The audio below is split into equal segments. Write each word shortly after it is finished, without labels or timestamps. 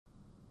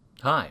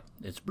Hi,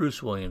 it's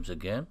Bruce Williams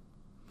again,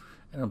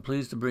 and I'm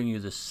pleased to bring you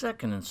the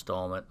second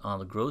installment on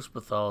the gross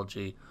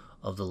pathology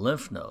of the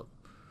lymph node,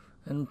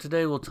 and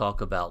today we'll talk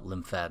about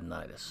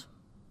lymphadenitis.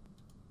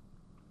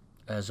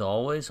 As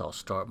always, I'll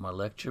start my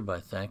lecture by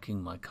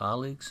thanking my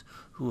colleagues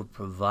who have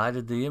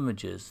provided the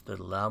images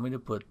that allow me to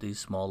put these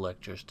small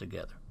lectures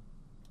together.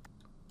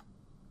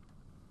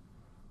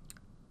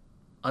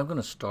 I'm going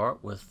to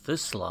start with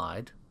this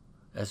slide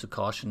as a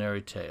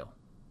cautionary tale.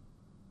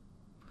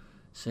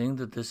 Seeing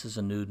that this is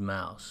a nude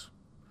mouse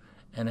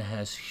and it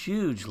has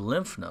huge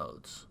lymph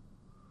nodes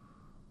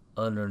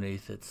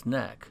underneath its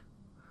neck,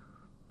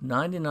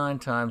 99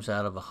 times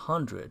out of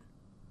 100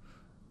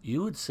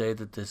 you would say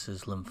that this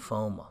is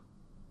lymphoma.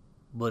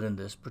 But in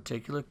this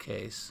particular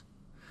case,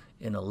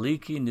 in a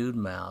leaky nude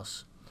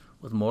mouse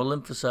with more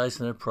lymphocytes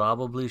than it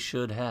probably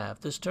should have,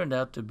 this turned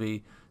out to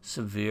be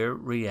severe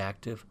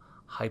reactive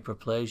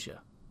hyperplasia.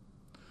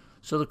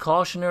 So the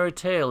cautionary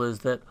tale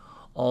is that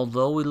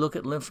although we look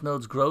at lymph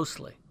nodes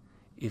grossly,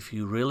 if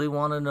you really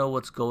want to know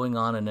what's going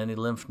on in any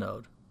lymph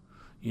node,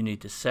 you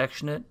need to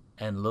section it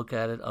and look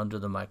at it under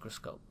the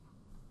microscope.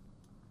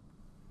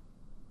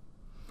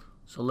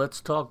 So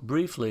let's talk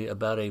briefly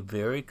about a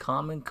very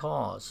common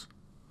cause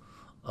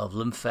of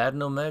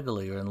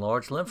lymphadenomegaly or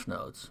enlarged lymph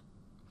nodes,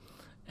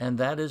 and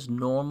that is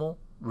normal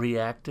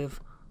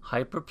reactive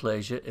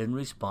hyperplasia in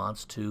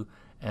response to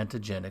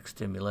antigenic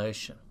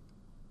stimulation.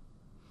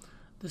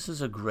 This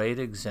is a great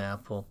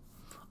example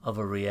of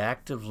a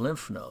reactive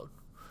lymph node,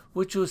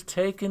 which was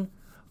taken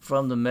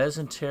from the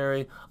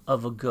mesentery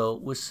of a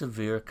goat with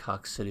severe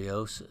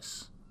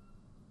coccidiosis.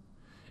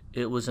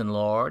 It was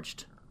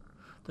enlarged,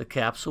 the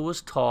capsule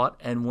was taut,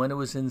 and when it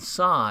was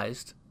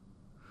incised,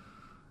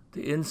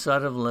 the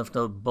inside of the lymph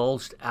node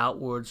bulged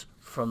outwards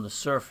from the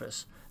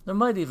surface. There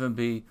might even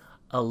be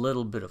a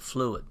little bit of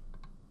fluid.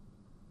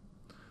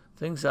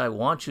 Things I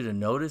want you to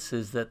notice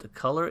is that the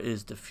color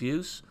is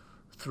diffuse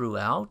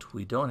throughout.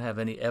 We don't have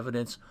any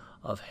evidence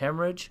of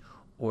hemorrhage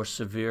or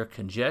severe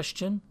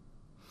congestion.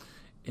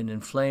 In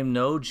inflamed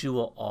nodes, you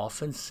will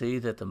often see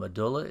that the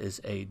medulla is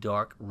a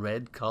dark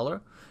red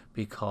color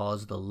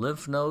because the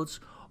lymph nodes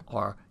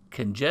are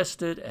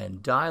congested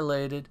and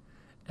dilated,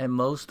 and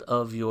most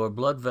of your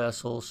blood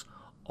vessels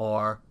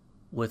are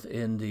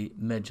within the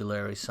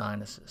medullary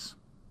sinuses.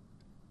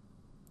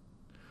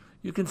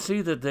 You can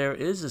see that there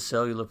is a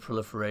cellular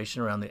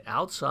proliferation around the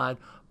outside,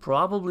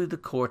 probably the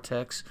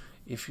cortex.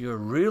 If you're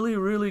really,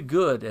 really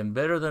good and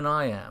better than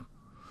I am,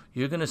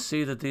 you're going to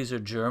see that these are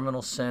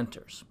germinal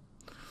centers.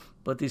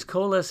 But these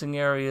coalescing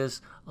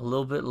areas a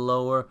little bit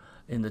lower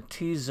in the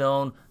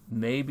T-zone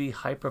may be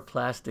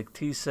hyperplastic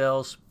T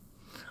cells.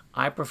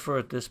 I prefer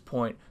at this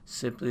point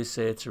simply to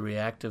say it's a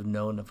reactive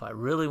node. If I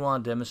really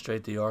want to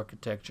demonstrate the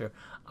architecture,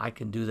 I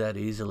can do that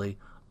easily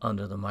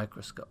under the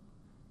microscope.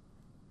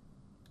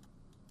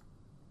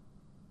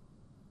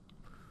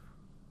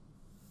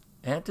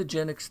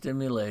 Antigenic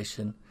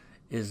stimulation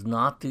is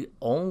not the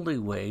only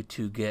way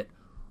to get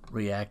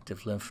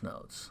reactive lymph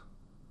nodes.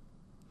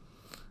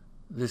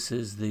 This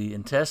is the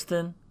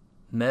intestine,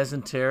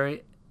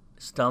 mesentery,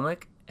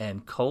 stomach,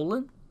 and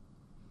colon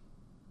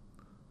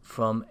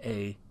from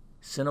a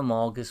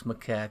cynomolgus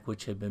macaque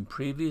which had been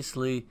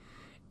previously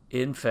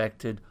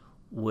infected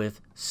with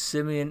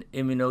simian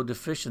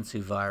immunodeficiency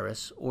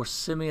virus or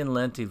simian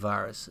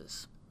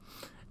lentiviruses.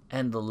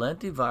 And the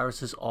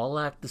lentiviruses all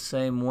act the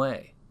same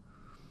way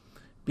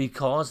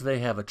because they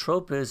have a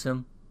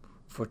tropism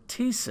for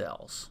T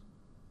cells.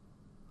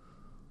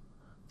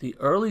 The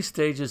early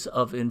stages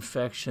of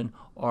infection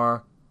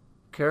are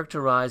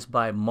characterized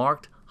by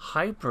marked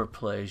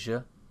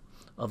hyperplasia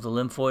of the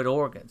lymphoid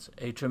organs,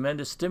 a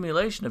tremendous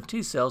stimulation of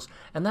T cells,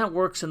 and that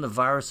works in the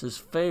virus's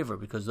favor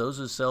because those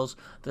are cells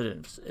that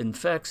it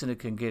infects, and it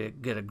can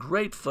get a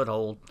great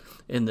foothold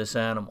in this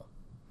animal.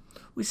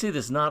 We see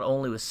this not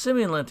only with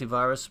simian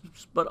lentivirus,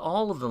 but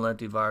all of the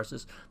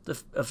lentiviruses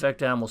that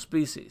affect animal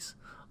species,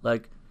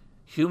 like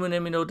human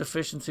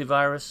immunodeficiency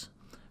virus,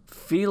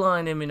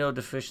 feline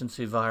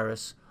immunodeficiency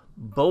virus,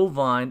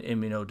 bovine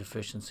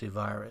immunodeficiency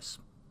virus.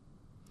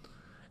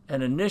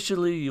 And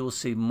initially you will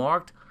see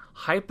marked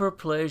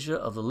hyperplasia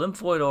of the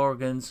lymphoid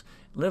organs.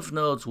 Lymph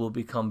nodes will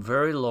become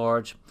very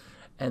large,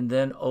 and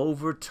then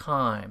over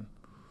time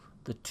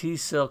the T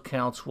cell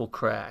counts will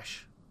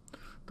crash.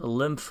 The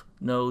lymph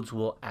nodes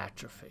will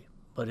atrophy.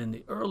 But in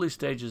the early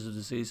stages of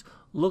disease,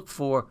 look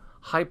for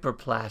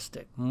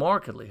hyperplastic,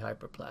 markedly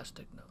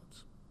hyperplastic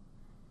nodes.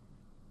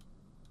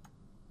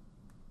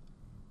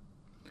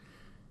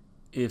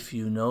 If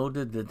you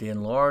noted that the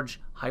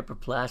enlarged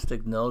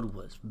hyperplastic node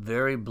was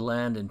very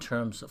bland in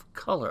terms of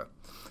color,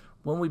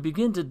 when we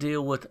begin to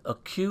deal with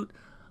acute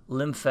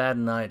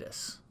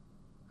lymphadenitis,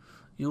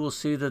 you will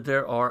see that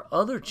there are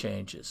other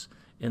changes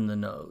in the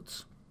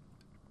nodes.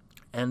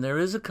 And there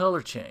is a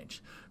color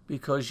change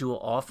because you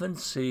will often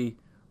see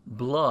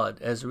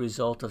blood as a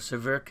result of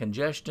severe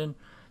congestion,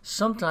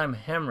 sometimes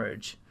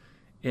hemorrhage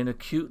in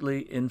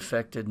acutely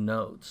infected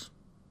nodes.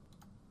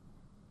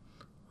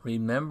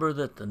 Remember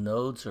that the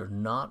nodes are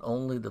not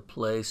only the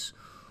place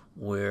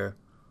where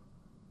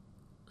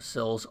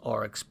cells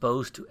are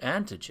exposed to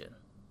antigen,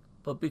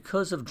 but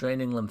because of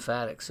draining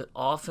lymphatics, it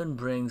often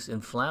brings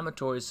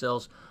inflammatory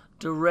cells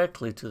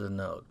directly to the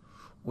node,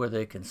 where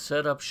they can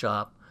set up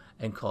shop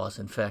and cause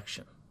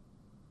infection.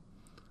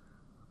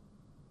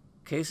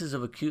 Cases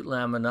of acute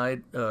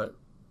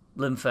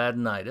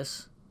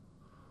lymphadenitis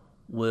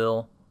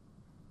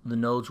the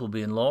nodes will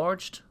be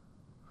enlarged,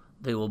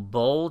 they will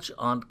bulge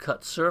on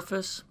cut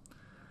surface.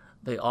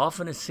 They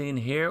often, as seen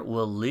here,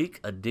 will leak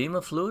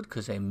edema fluid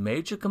because a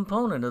major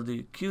component of the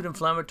acute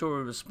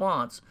inflammatory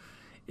response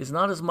is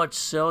not as much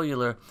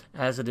cellular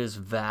as it is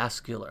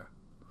vascular,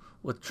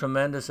 with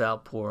tremendous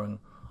outpouring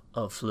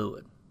of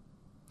fluid.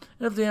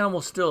 And if the animal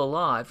is still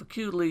alive,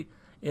 acutely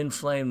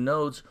inflamed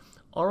nodes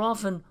are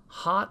often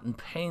hot and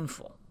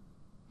painful.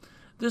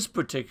 This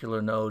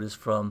particular node is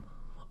from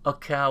a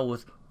cow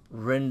with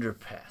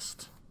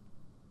rinderpest.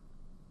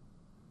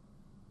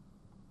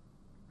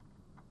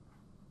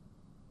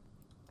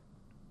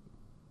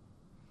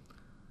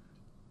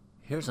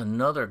 Here's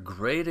another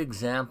great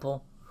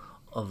example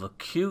of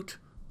acute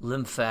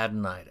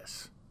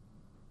lymphadenitis.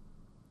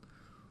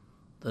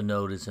 The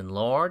node is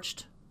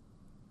enlarged.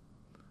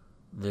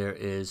 There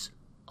is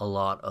a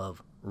lot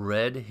of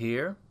red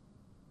here,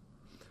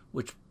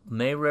 which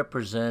may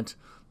represent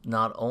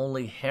not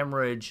only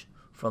hemorrhage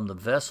from the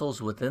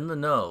vessels within the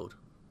node,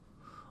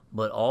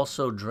 but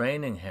also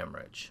draining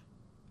hemorrhage.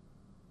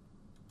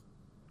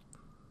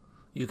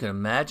 You can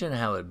imagine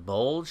how it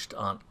bulged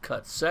on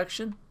cut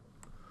section,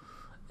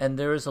 and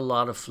there is a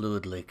lot of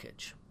fluid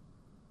leakage.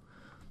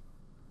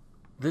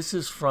 This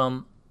is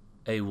from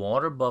a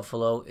water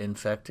buffalo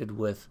infected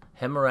with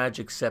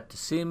hemorrhagic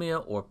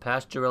septicemia or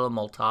Pasteurella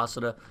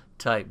multocida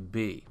type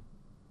B,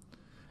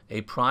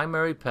 a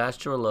primary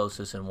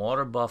pasteurellosis in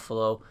water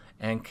buffalo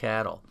and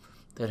cattle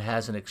that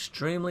has an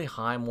extremely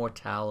high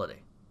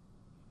mortality.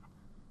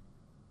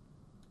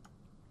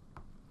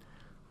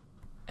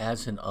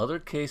 As in other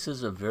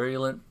cases of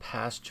virulent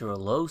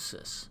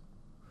pasteurellosis,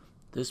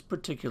 this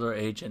particular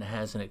agent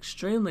has an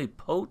extremely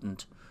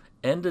potent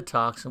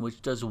endotoxin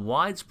which does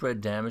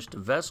widespread damage to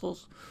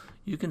vessels.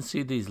 You can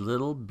see these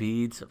little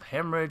beads of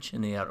hemorrhage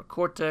in the outer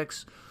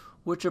cortex,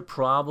 which are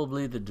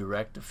probably the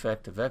direct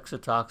effect of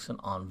exotoxin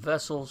on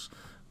vessels,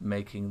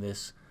 making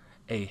this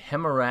a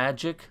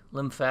hemorrhagic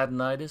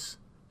lymphadenitis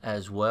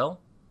as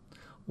well.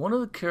 One of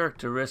the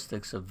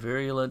characteristics of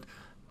virulent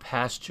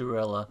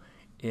Pasteurella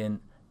in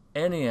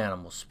any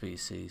animal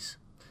species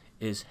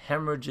is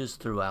hemorrhages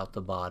throughout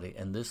the body,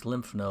 and this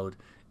lymph node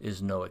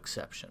is no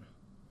exception.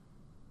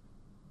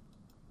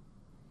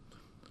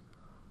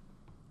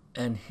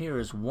 And here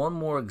is one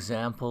more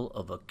example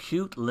of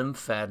acute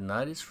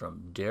lymphadenitis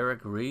from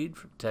Derek Reed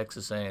from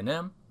Texas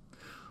A&M,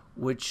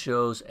 which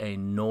shows a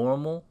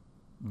normal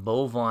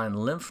bovine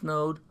lymph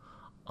node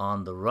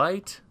on the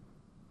right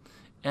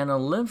and a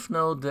lymph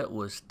node that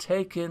was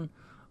taken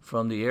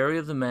from the area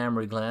of the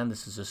mammary gland.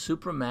 This is a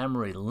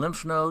supramammary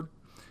lymph node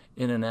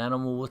in an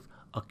animal with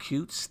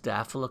acute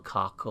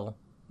staphylococcal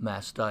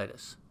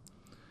mastitis.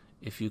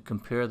 If you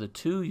compare the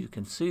two, you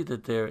can see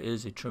that there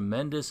is a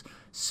tremendous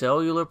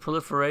cellular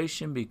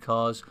proliferation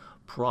because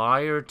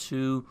prior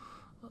to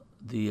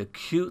the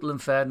acute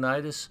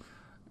lymphadenitis,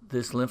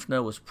 this lymph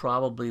node was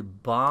probably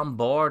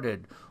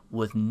bombarded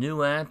with new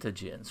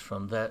antigens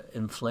from that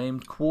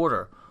inflamed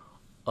quarter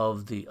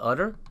of the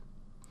udder.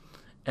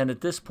 And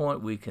at this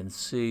point, we can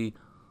see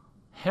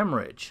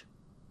hemorrhage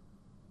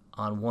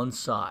on one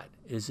side.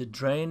 Is it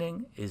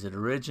draining? Is it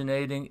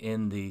originating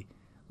in the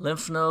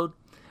lymph node?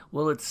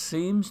 Well, it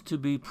seems to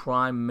be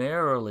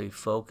primarily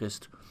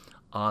focused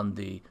on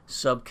the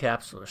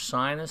subcapsular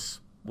sinus,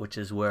 which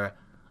is where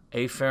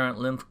afferent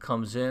lymph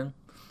comes in.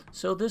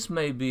 So this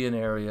may be an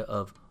area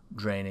of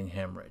draining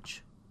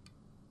hemorrhage.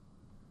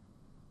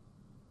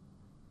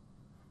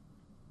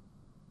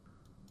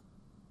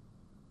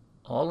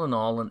 All in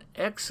all, an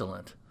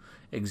excellent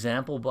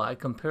example by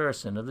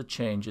comparison of the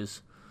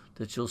changes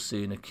that you'll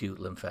see in acute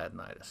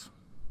lymphadenitis.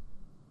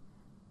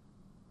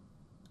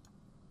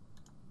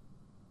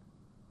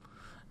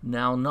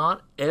 Now,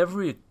 not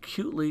every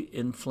acutely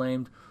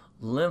inflamed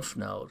lymph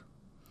node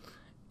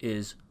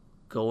is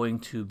going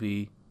to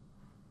be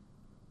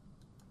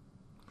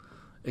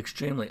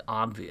extremely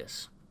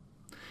obvious.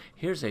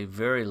 Here's a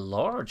very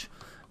large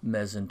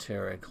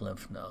mesenteric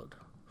lymph node,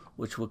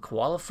 which would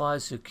qualify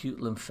as acute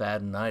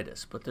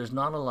lymphadenitis, but there's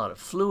not a lot of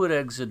fluid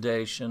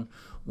exudation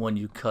when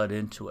you cut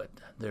into it.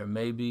 There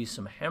may be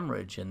some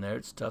hemorrhage in there.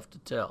 It's tough to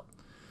tell.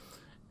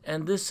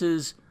 And this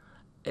is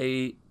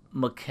a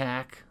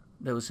macaque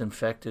that was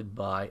infected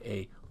by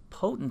a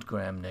potent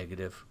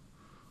gram-negative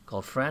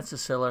called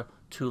Francisella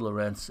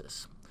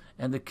tularensis.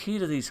 And the key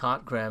to these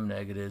hot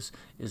gram-negatives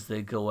is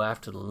they go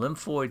after the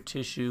lymphoid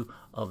tissue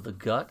of the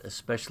gut,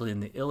 especially in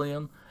the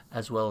ileum,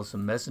 as well as the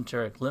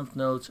mesenteric lymph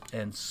nodes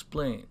and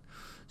spleen.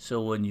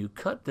 So when you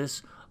cut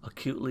this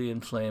acutely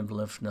inflamed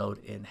lymph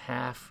node in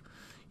half,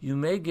 you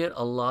may get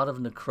a lot of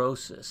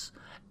necrosis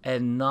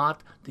and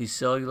not the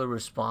cellular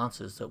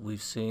responses that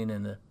we've seen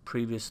in the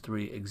previous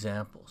three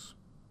examples.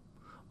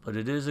 But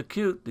it is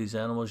acute. These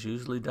animals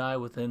usually die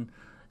within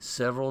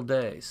several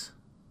days.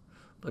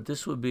 but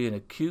this would be an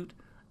acute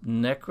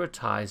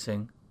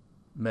necrotizing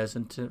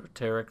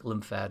mesenteric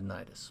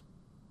lymphadenitis.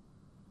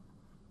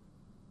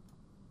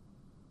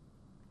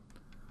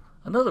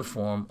 Another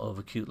form of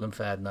acute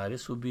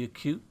lymphadenitis would be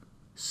acute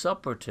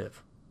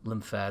suppurative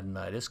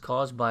lymphadenitis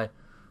caused by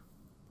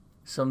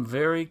some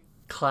very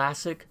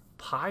classic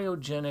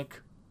pyogenic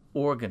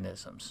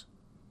organisms.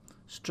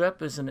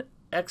 Strep is an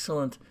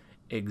excellent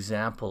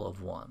example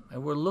of one,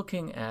 and we're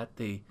looking at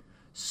the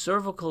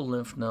cervical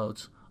lymph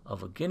nodes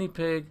of a guinea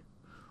pig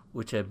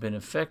which have been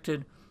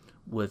infected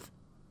with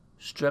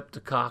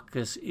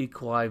Streptococcus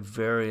equi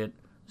variant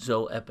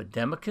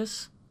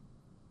zoepidemicus.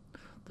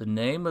 The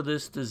name of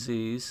this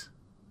disease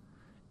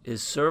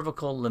is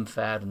cervical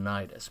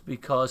lymphadenitis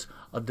because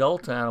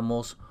adult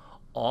animals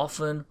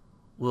often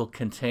will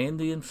contain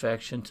the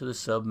infection to the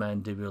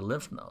submandibular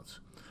lymph nodes.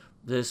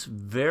 This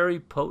very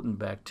potent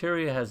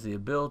bacteria has the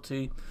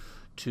ability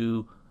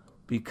to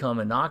become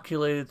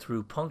inoculated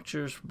through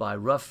punctures by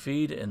rough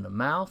feed in the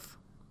mouth.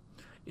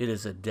 It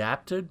is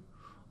adapted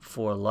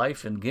for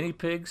life in guinea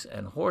pigs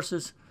and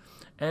horses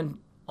and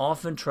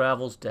often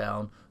travels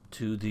down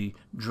to the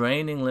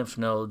draining lymph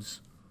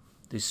nodes,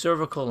 the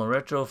cervical and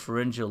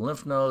retropharyngeal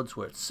lymph nodes,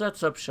 where it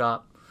sets up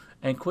shop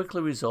and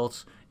quickly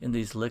results in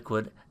these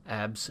liquid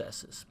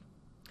abscesses.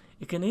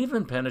 It can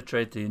even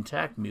penetrate the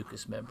intact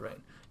mucous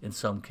membrane in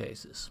some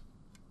cases.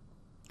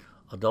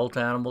 Adult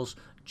animals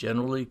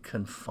generally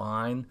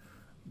confine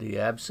the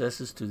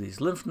abscesses to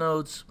these lymph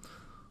nodes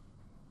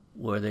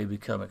where they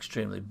become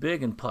extremely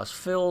big and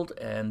pus-filled,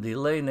 and the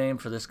lay name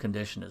for this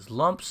condition is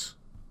lumps.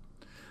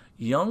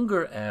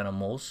 Younger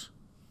animals,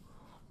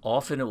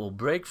 often it will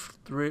break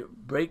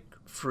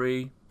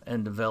free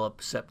and develop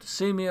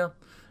septicemia,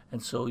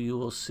 and so you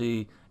will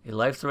see a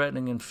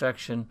life-threatening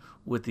infection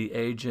with the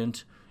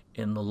agent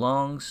in the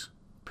lungs,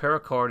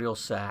 pericardial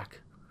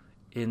sac,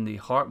 in the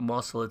heart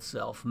muscle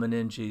itself,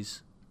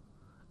 meninges,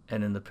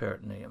 and in the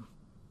peritoneum.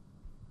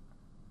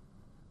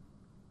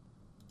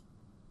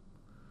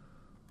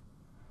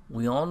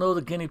 We all know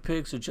the guinea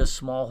pigs are just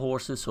small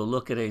horses, so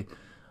look at a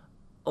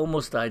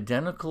almost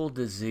identical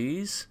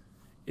disease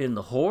in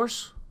the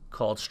horse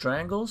called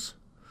strangles,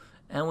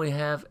 and we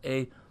have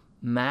a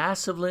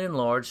massively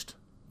enlarged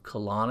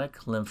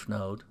colonic lymph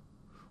node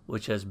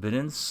which has been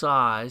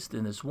incised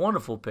in this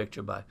wonderful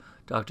picture by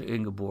Dr.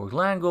 Ingeborg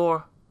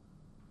Langor,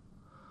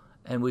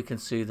 and we can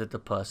see that the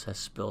pus has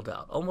spilled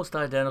out, almost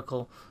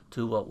identical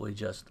to what we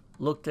just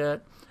looked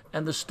at,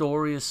 and the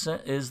story is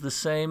the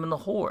same in the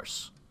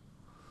horse.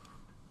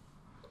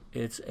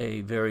 It's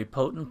a very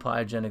potent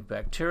pyogenic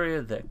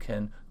bacteria that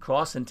can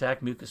cross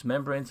intact mucous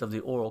membranes of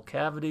the oral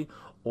cavity,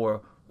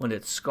 or when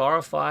it's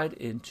scarified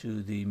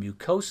into the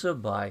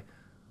mucosa by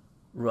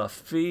rough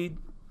feed,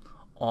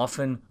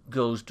 often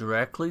goes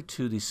directly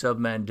to the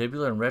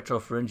submandibular and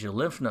retropharyngeal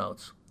lymph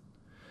nodes.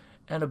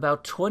 And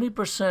about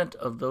 20%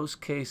 of those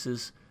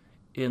cases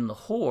in the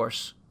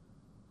horse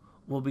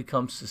will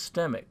become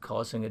systemic,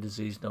 causing a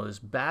disease known as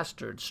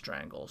bastard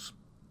strangles.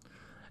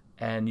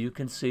 And you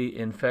can see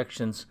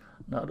infections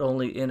not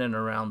only in and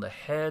around the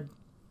head,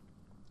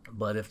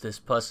 but if this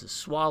pus is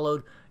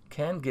swallowed,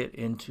 can get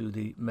into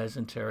the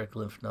mesenteric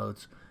lymph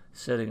nodes,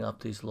 setting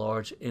up these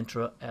large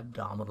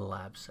intra-abdominal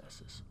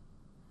abscesses.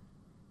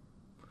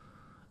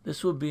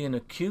 This would be an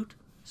acute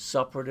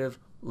suppurative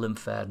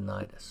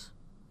lymphadenitis.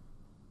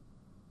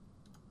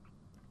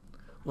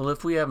 Well,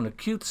 if we have an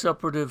acute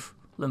suppurative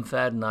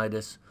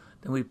lymphadenitis,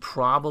 then we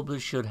probably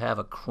should have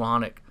a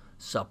chronic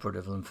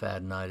suppurative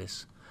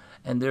lymphadenitis.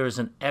 And there is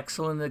an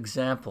excellent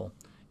example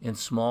in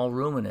small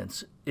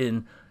ruminants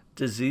in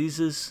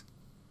diseases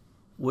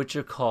which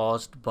are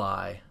caused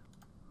by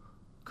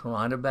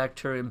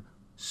Corynebacterium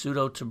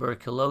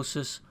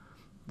pseudotuberculosis.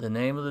 The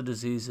name of the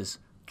disease is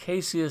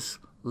caseous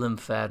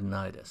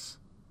lymphadenitis.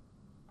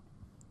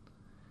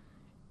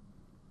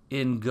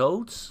 In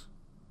goats,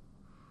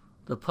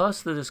 the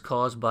pus that is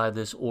caused by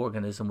this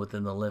organism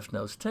within the lymph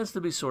nodes tends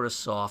to be sort of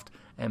soft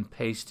and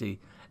pasty,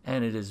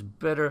 and it is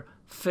better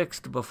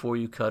fixed before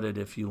you cut it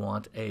if you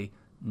want a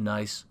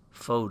nice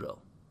photo.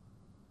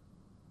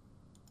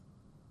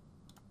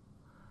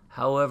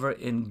 However,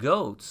 in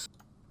goats,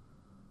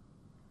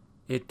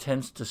 it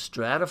tends to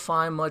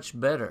stratify much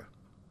better,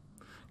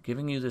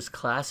 giving you this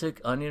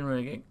classic onion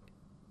ring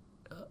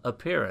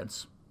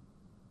appearance.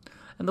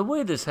 And the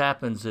way this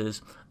happens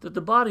is that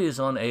the body is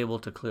unable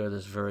to clear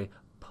this very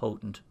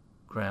potent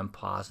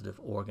gram-positive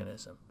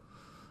organism.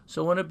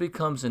 So when it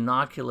becomes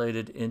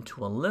inoculated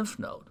into a lymph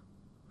node,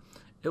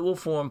 it will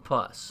form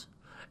pus.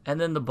 And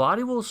then the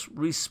body will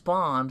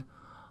respond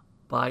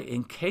by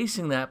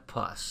encasing that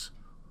pus,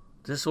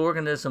 this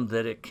organism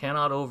that it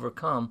cannot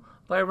overcome,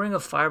 by a ring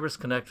of fibrous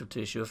connective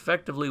tissue,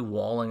 effectively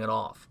walling it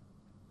off.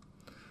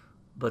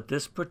 But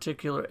this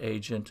particular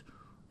agent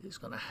is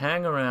going to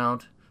hang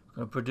around,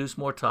 going to produce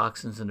more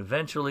toxins, and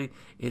eventually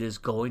it is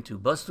going to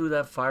bust through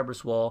that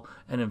fibrous wall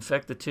and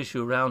infect the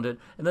tissue around it,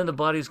 and then the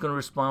body is going to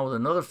respond with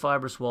another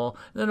fibrous wall,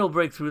 and then it'll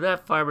break through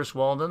that fibrous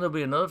wall, and then there'll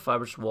be another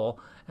fibrous wall,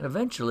 and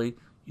eventually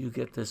you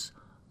get this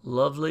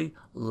lovely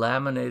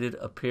laminated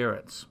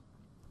appearance.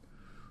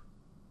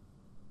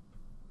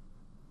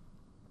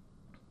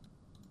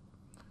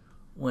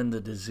 when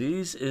the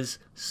disease is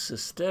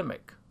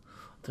systemic,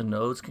 the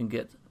nodes can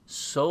get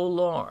so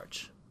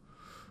large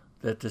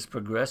that this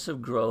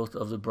progressive growth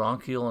of the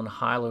bronchial and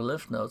hilar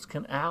lymph nodes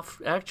can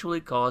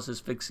actually cause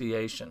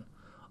asphyxiation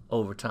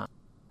over time.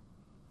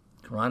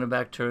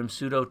 Corynebacterium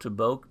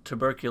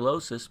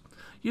pseudotuberculosis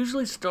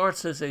usually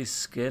starts as a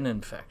skin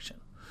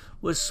infection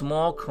with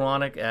small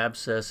chronic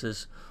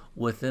abscesses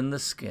within the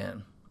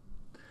skin.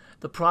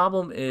 The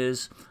problem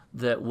is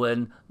that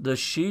when the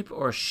sheep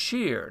are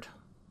sheared,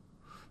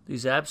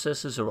 these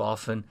abscesses are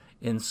often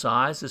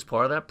incised as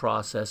part of that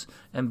process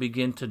and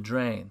begin to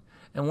drain.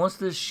 And once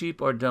the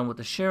sheep are done with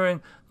the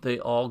shearing, they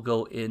all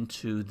go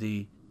into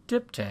the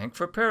dip tank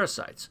for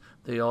parasites.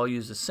 They all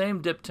use the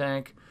same dip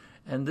tank,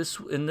 and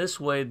in this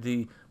way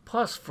the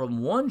pus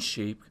from one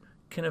sheep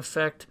can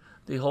affect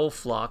the whole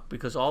flock,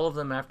 because all of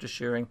them after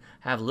shearing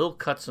have little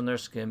cuts on their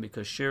skin,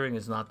 because shearing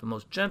is not the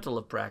most gentle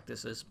of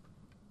practices,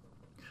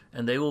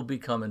 and they will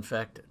become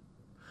infected.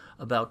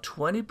 About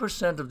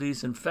 20% of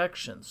these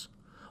infections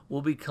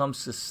will become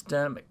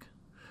systemic,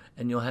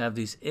 and you'll have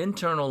these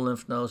internal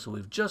lymph nodes that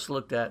we've just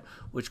looked at,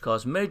 which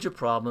cause major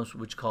problems,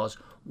 which cause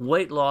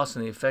weight loss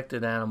in the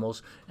affected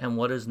animals, and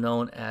what is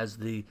known as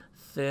the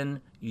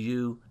thin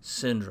U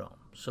syndrome.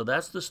 So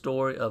that's the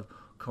story of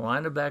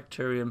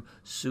Corynebacterium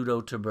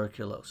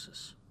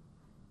pseudotuberculosis.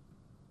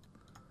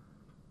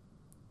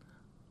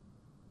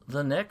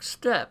 The next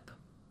step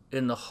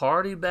in the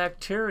hardy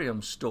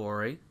bacterium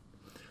story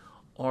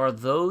are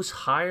those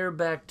higher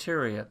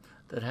bacteria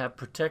that have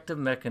protective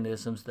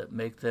mechanisms that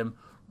make them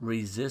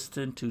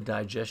resistant to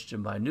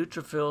digestion by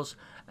neutrophils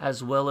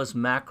as well as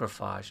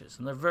macrophages.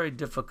 And they're very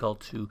difficult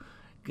to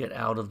get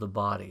out of the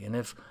body. And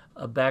if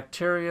a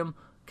bacterium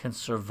can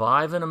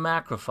survive in a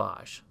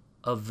macrophage,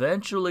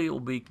 eventually it will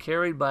be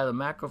carried by the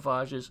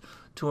macrophages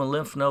to a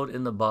lymph node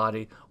in the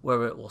body,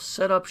 where it will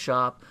set up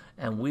shop,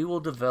 and we will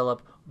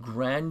develop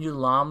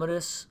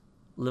granulomatous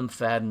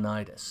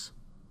lymphadenitis.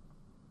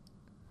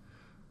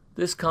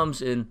 This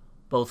comes in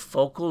both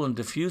focal and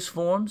diffuse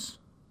forms,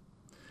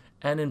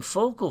 and in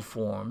focal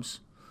forms,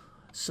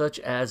 such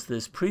as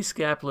this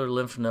prescapular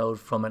lymph node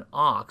from an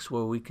ox,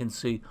 where we can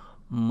see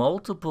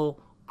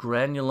multiple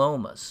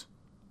granulomas.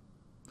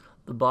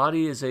 The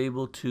body is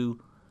able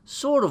to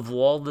sort of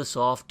wall this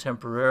off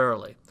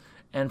temporarily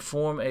and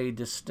form a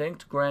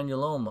distinct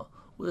granuloma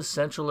with a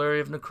central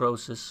area of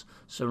necrosis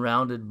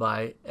surrounded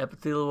by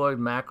epithelioid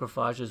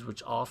macrophages,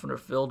 which often are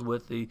filled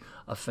with the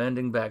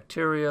offending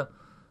bacteria.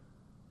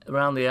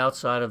 Around the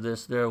outside of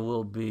this, there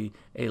will be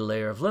a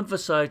layer of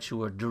lymphocytes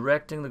who are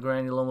directing the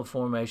granuloma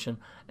formation,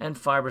 and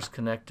fibrous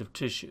connective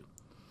tissue.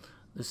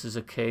 This is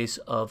a case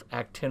of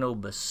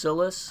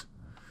actinobacillus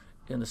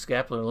in the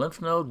scapular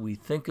lymph node. We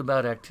think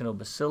about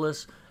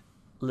actinobacillus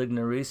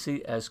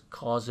lignarisi as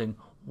causing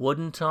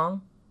wooden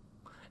tongue,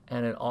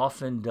 and it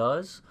often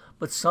does,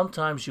 but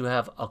sometimes you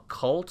have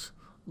occult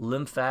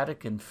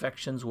lymphatic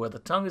infections where the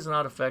tongue is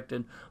not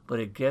affected, but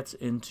it gets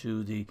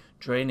into the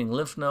draining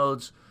lymph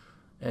nodes,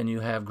 and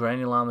you have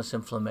granulomatous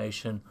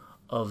inflammation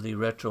of the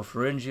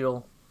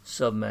retropharyngeal,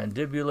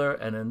 submandibular,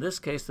 and in this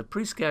case, the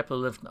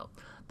prescapular lymph node.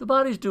 The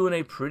body's doing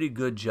a pretty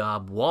good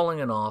job walling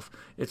it off.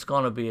 It's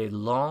going to be a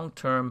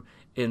long-term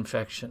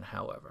infection,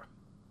 however.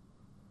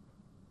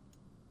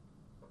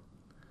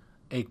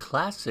 A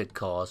classic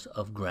cause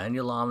of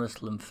granulomatous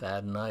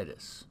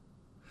lymphadenitis,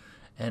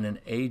 and an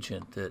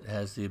agent that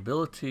has the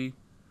ability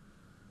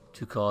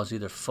to cause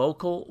either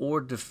focal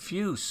or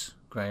diffuse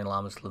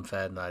granulomatous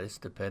lymphadenitis,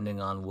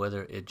 depending on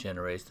whether it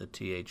generates the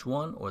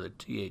Th1 or the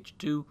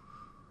Th2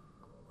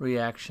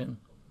 reaction,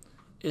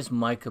 is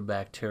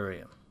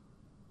Mycobacterium.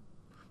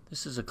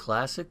 This is a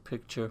classic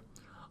picture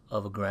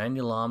of a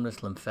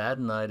granulomatous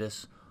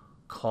lymphadenitis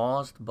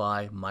caused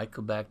by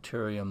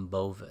Mycobacterium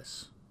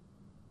bovis.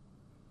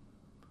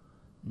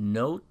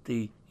 Note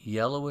the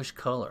yellowish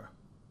color,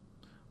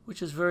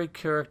 which is very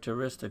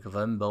characteristic of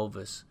M.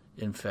 bovis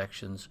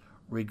infections,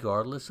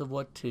 regardless of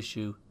what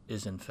tissue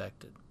is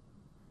infected.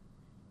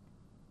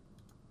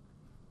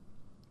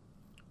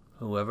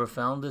 Whoever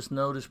found this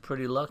note is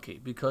pretty lucky,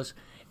 because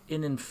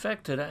in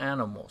infected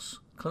animals,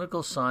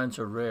 clinical signs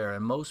are rare,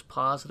 and most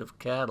positive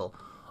cattle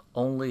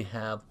only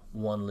have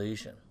one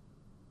lesion.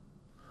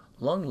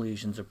 Lung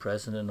lesions are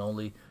present in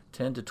only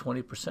 10 to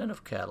 20%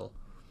 of cattle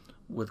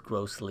with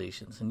gross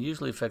lesions, and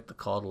usually affect the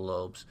caudal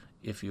lobes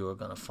if you are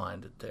going to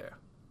find it there.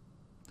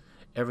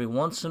 Every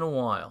once in a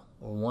while,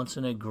 or once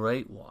in a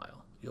great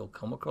while, you'll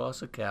come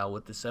across a cow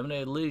with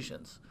disseminated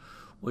lesions,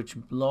 which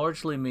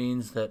largely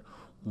means that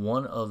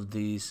one of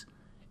these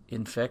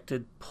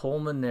infected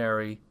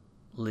pulmonary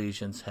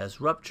lesions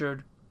has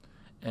ruptured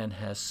and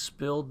has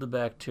spilled the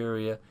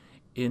bacteria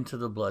into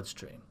the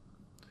bloodstream.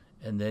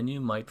 And then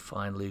you might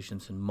find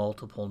lesions in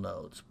multiple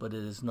nodes, but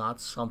it is not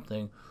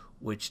something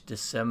which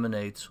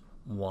disseminates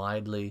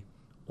widely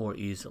or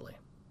easily.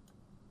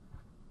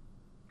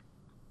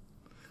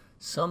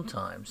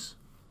 Sometimes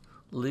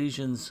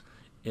lesions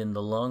in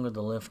the lung or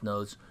the lymph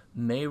nodes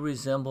may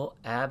resemble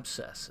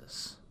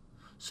abscesses,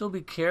 so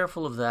be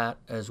careful of that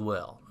as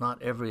well.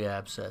 Not every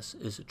abscess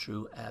is a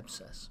true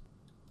abscess.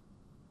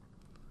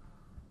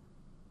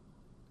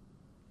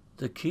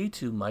 The key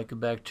to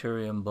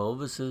Mycobacterium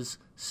bovis'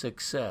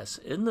 success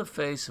in the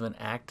face of an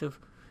active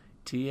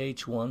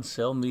Th1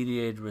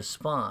 cell-mediated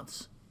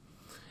response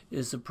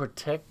is the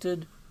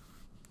protected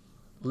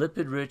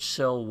lipid-rich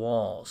cell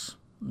walls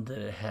that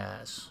it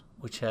has,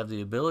 which have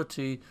the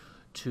ability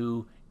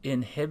to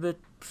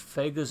inhibit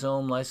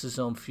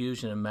phagosome-lysosome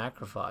fusion in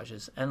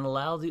macrophages and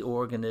allow the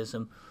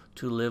organism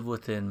to live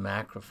within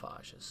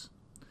macrophages.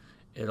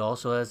 It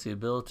also has the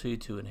ability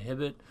to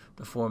inhibit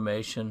the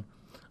formation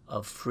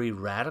of free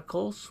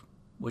radicals,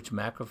 which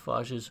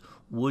macrophages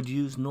would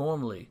use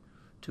normally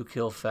to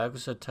kill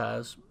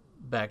phagocytosed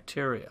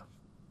bacteria,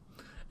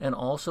 and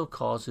also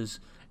causes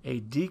a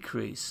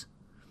decrease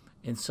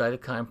in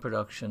cytokine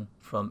production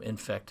from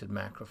infected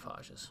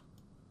macrophages.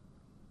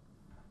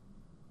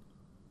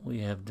 We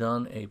have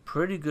done a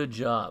pretty good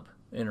job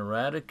in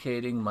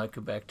eradicating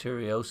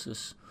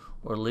mycobacteriosis,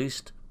 or at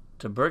least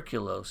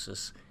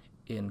tuberculosis,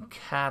 in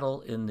cattle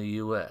in the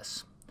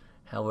U.S.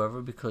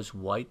 However, because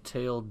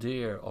white-tailed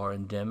deer are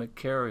endemic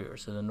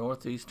carriers in the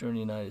northeastern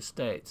United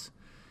States,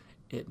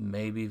 it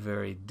may be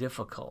very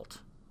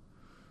difficult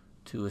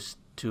to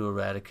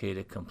eradicate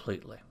it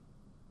completely.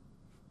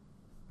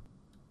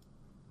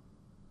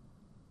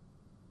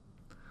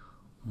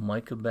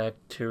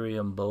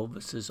 Mycobacterium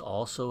bovis is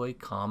also a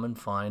common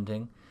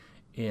finding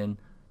in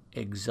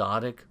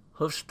exotic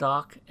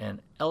hoofstock and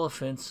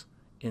elephants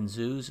in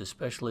zoos,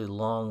 especially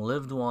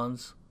long-lived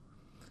ones,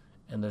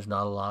 and there's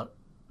not a lot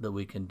that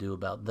we can do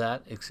about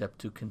that except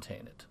to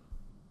contain it.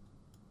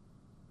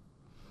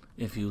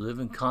 If you live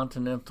in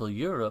continental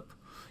Europe,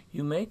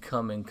 you may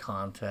come in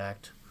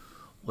contact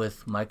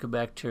with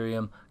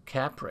Mycobacterium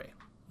capre,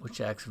 which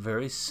acts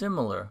very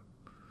similar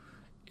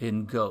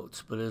in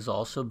goats, but has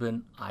also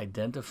been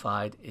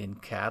identified in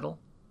cattle,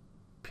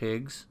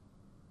 pigs,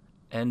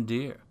 and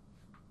deer.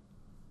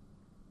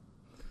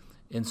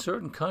 In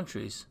certain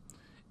countries,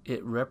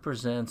 it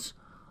represents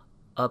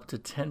up to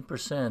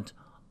 10%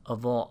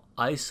 of all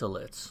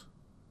isolates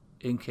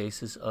in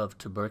cases of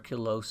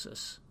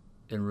tuberculosis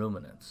in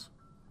ruminants.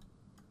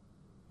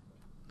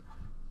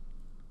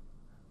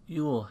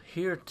 You will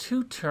hear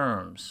two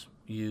terms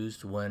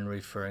used when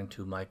referring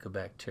to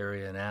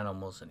mycobacteria in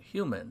animals and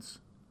humans: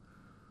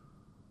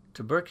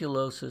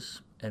 tuberculosis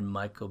and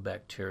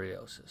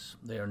mycobacteriosis.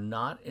 They are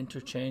not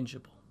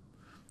interchangeable.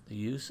 The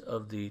use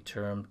of the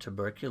term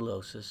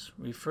tuberculosis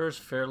refers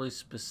fairly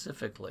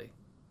specifically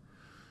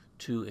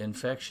to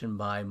infection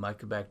by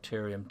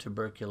Mycobacterium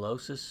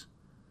tuberculosis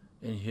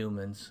in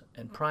humans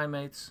and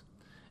primates,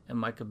 and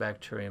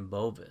Mycobacterium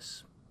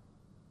bovis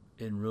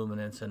in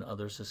ruminants and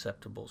other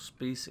susceptible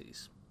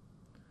species.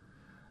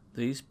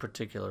 These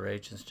particular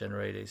agents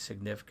generate a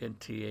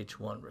significant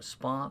Th1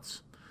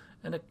 response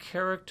and a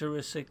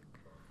characteristic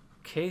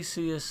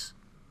caseous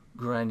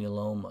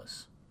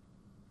granulomas.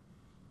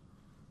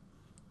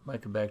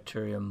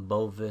 Mycobacterium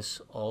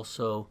bovis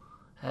also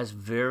has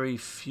very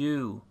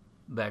few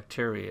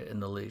bacteria in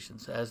the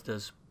lesions, as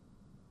does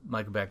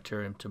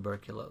Mycobacterium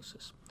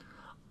tuberculosis.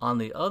 On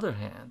the other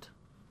hand,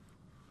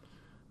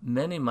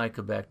 many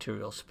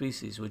mycobacterial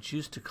species, which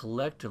used to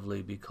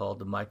collectively be called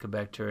the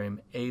Mycobacterium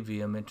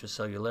avium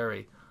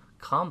intracellulare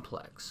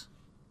complex,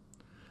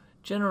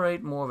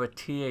 generate more of a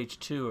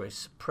Th2 or a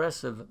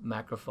suppressive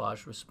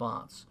macrophage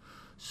response.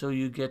 So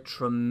you get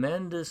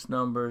tremendous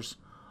numbers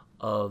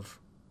of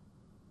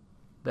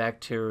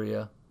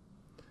bacteria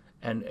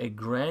and a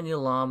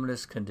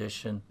granulomatous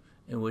condition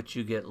in which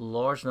you get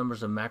large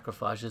numbers of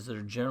macrophages that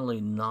are generally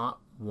not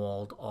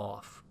walled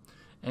off.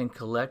 And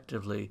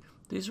collectively,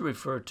 these are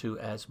referred to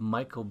as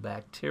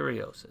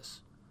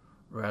mycobacteriosis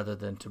rather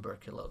than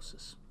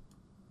tuberculosis.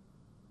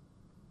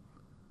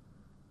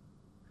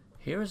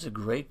 Here is a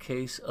great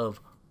case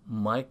of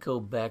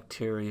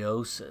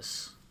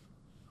mycobacteriosis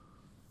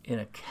in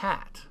a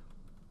cat.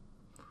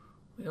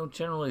 We don't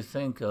generally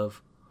think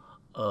of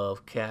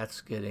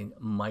cats getting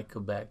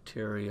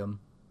Mycobacterium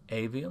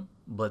avium,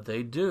 but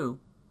they do.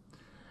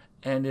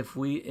 And if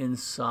we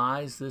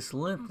incise this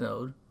lymph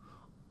node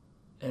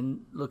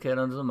and look at it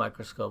under the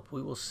microscope,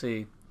 we will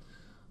see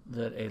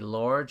that a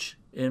large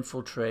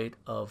infiltrate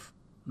of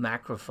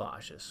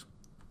macrophages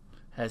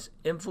has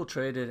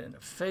infiltrated and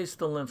effaced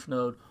the lymph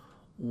node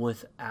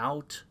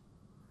without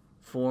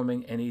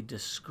forming any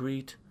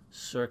discrete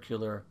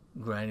circular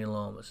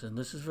granulomas. And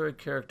this is very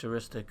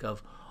characteristic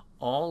of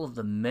all of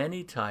the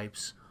many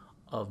types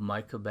of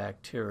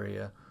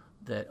mycobacteria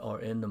that are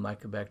in the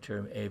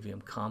Mycobacterium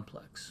avium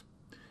complex.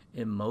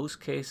 In most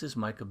cases,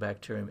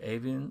 Mycobacterium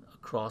avium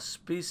across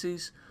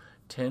species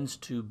tends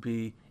to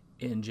be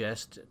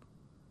ingested.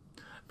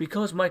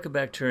 Because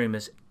Mycobacterium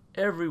is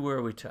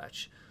everywhere we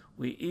touch,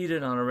 we eat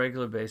it on a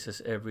regular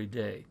basis every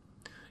day.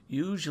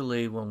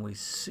 Usually when we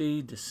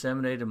see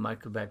disseminated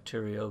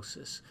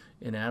mycobacteriosis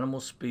in animal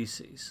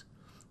species,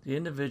 the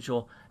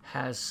individual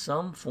has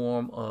some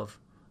form of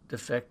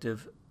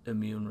defective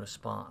immune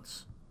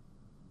response.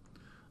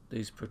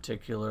 These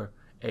particular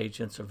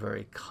agents are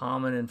very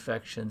common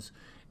infections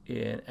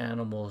in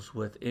animals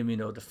with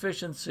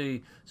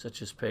immunodeficiency,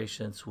 such as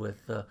patients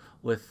with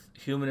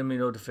human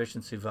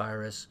immunodeficiency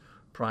virus,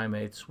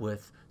 primates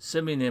with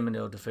simian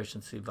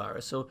immunodeficiency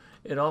virus. So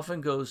it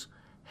often goes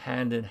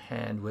hand in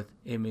hand with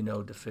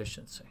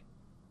immunodeficiency.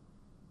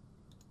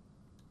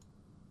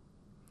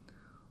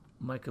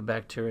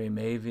 Mycobacterium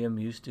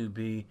avium used to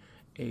be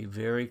a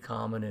very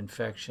common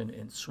infection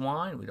in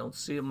swine. We don't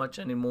see it much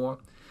anymore.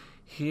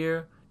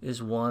 Here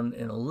is one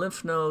in a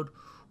lymph node,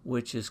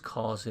 which is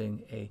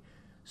causing a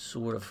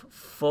sort of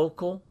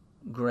focal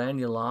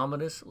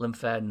granulomatous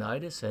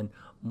lymphadenitis and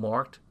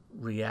marked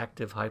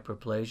reactive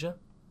hyperplasia.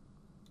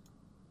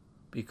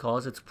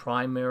 Because it's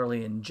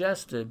primarily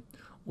ingested,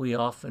 we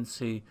often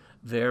see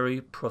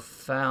very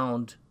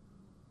profound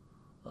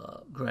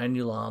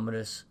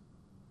granulomatous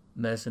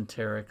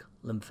mesenteric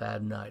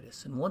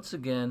lymphadenitis. And once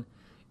again,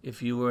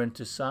 if you were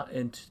to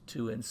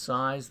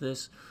incise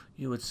this,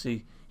 you would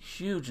see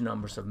huge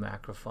numbers of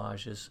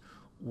macrophages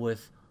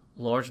with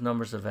large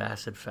numbers of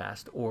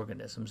acid-fast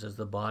organisms, as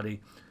the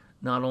body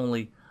not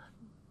only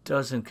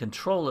doesn't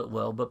control it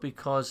well, but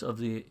because of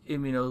the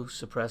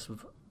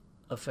immunosuppressive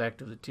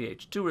effect of the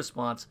Th2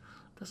 response,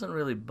 doesn't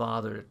really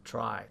bother to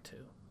try to.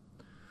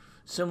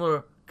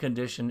 Similar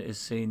condition is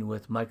seen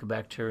with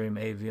Mycobacterium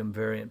avium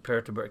variant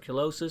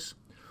paratuberculosis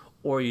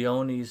or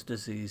Johne's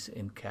disease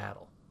in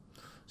cattle.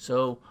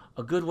 So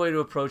a good way to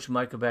approach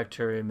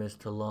Mycobacterium is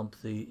to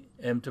lump the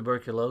M.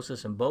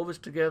 tuberculosis and bovis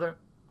together,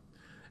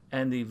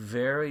 and the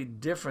very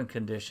different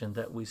condition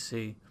that we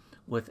see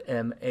with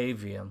M.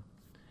 avium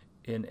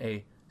in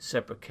a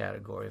separate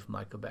category of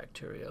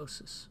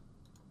mycobacteriosis.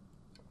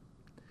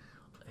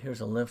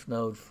 Here's a lymph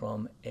node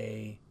from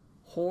a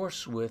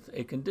horse with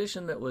a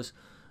condition that was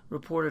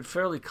reported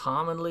fairly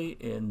commonly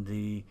in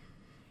the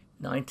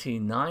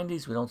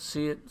 1990s. We don't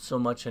see it so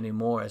much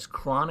anymore, as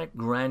chronic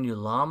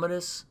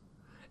granulomatous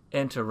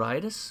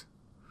enteritis.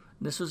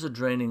 This was a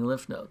draining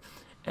lymph node.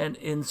 And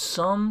in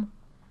some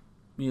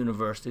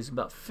universities,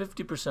 about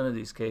 50% of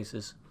these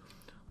cases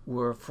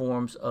were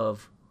forms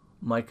of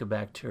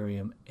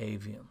Mycobacterium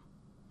avium.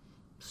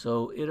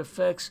 So it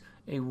affects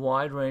a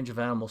wide range of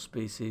animal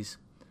species,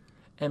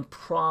 and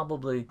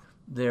probably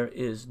there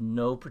is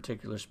no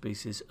particular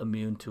species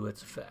immune to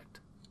its effect.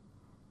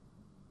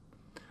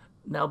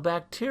 Now,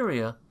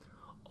 bacteria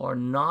are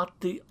not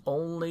the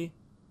only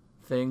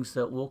things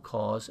that will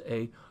cause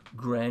a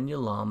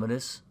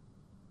granulomatous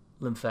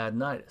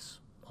lymphadenitis,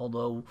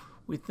 although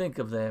we think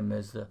of them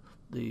as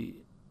the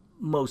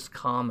most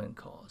common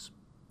cause.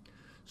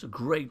 It's a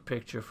great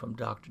picture from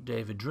Dr.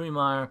 David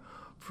Driemeyer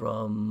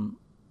from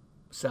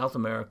South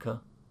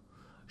America,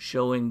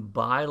 showing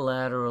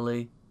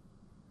bilaterally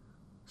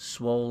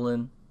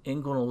swollen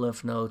inguinal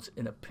lymph nodes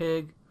in a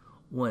pig.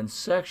 When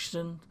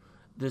sectioned,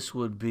 this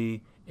would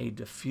be a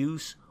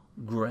diffuse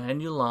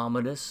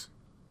granulomatous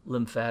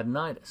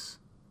lymphadenitis.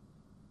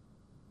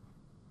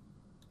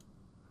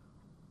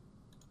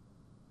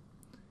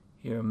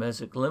 Here are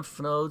mesic lymph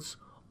nodes,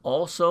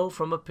 also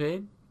from a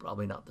pig,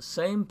 probably not the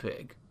same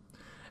pig.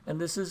 And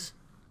this is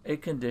a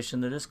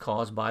condition that is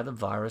caused by the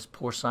virus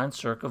porcine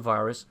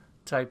circovirus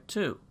type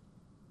 2.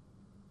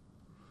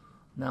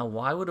 Now,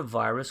 why would a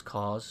virus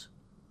cause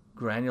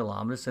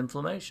granulomatous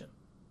inflammation?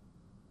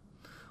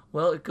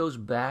 Well, it goes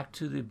back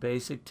to the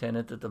basic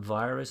tenet that the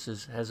virus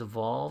has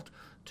evolved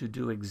to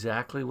do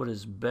exactly what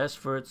is best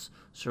for its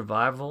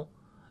survival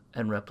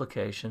and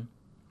replication.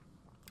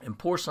 And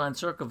porcine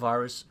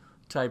circovirus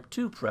type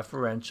 2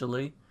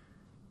 preferentially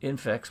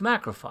infects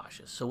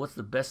macrophages. So what's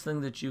the best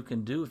thing that you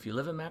can do if you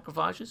live in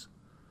macrophages?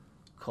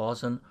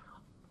 Cause an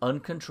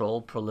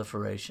uncontrolled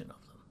proliferation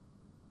of them.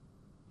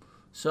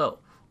 So,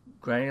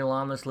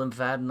 granulomatous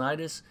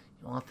lymphadenitis,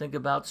 you want to think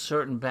about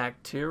certain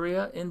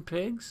bacteria in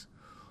pigs,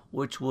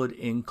 which would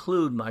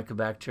include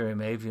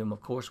Mycobacterium avium,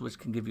 of course, which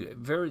can give you a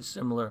very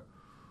similar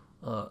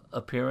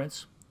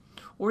appearance,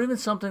 or even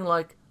something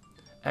like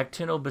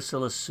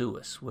Actinobacillus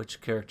suis, which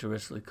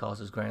characteristically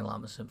causes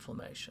granulomatous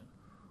inflammation.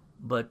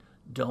 But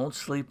don't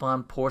sleep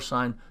on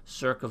porcine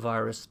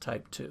circovirus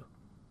type 2.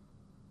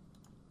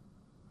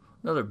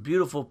 Another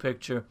beautiful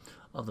picture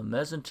of the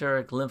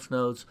mesenteric lymph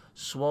nodes,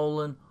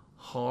 swollen,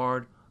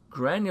 hard,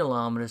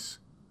 granulomatous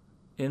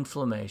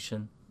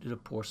inflammation due to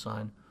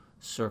porcine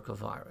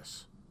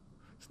circovirus.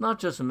 It's not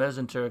just the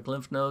mesenteric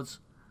lymph nodes.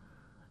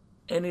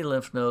 Any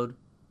lymph node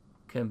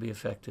can be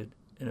affected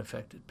in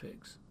affected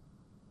pigs.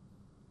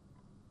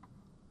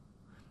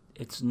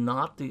 It's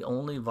not the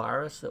only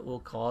virus that will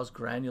cause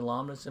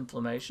granulomatous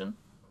inflammation.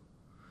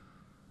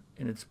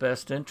 In its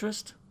best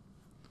interest,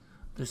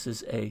 this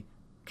is a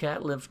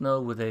cat lymph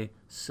node with a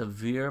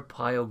severe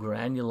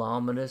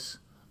pyogranulomatous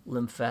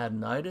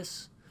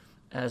lymphadenitis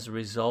as a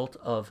result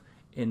of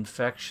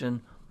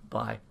infection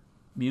by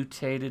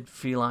mutated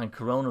feline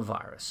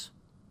coronavirus.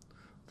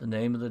 The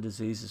name of the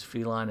disease is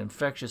feline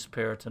infectious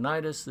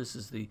peritonitis. This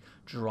is the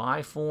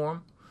dry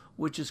form,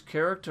 which is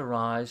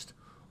characterized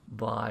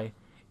by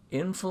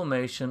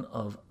inflammation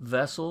of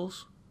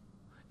vessels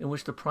in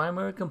which the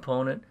primary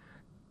component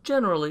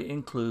generally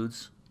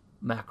includes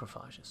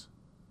macrophages.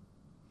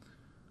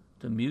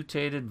 The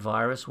mutated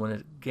virus, when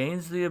it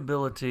gains the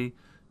ability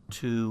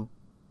to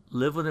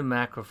live within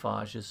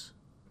macrophages,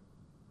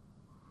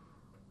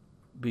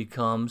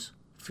 becomes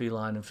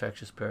feline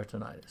infectious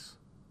peritonitis.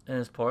 And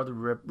as part of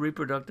the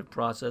reproductive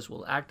process,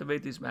 will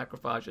activate these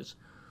macrophages,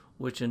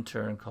 which in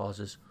turn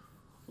causes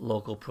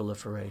local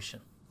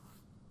proliferation.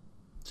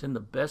 It's in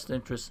the best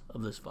interest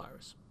of this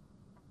virus.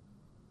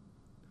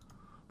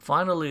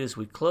 Finally, as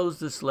we close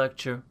this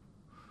lecture,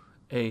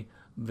 a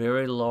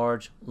very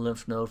large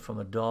lymph node from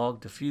a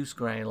dog, diffuse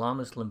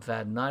granulomatous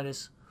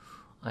lymphadenitis.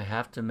 I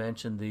have to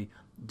mention the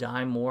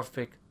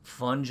dimorphic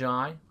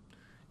fungi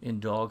in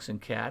dogs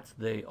and cats.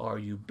 They are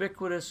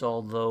ubiquitous,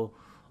 although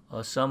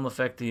some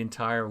affect the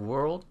entire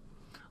world,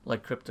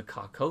 like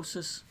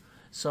cryptococcosis.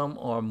 Some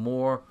are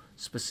more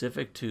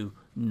specific to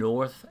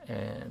North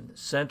and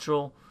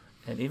Central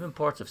and even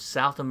parts of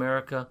South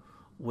America,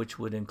 which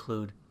would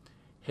include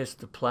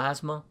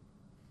histoplasma,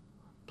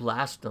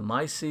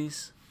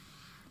 blastomyces,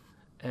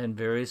 and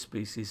various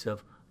species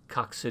of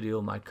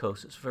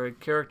coccidiomycosis. Very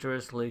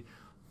characteristically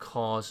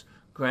cause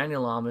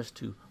granulomatous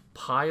to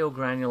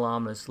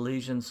pyogranulomatous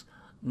lesions,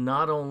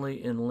 not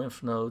only in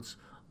lymph nodes,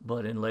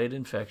 but in late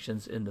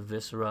infections in the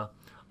viscera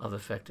of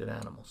affected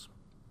animals.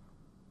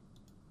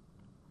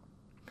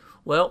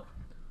 Well,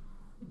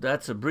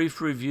 that's a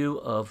brief review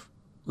of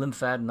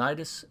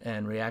lymphadenitis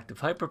and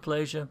reactive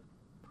hyperplasia.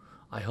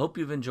 I hope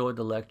you've enjoyed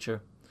the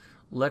lecture.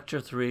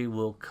 Lecture 3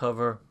 will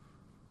cover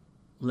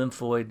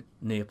lymphoid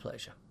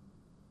neoplasia.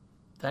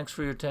 Thanks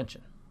for your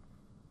attention.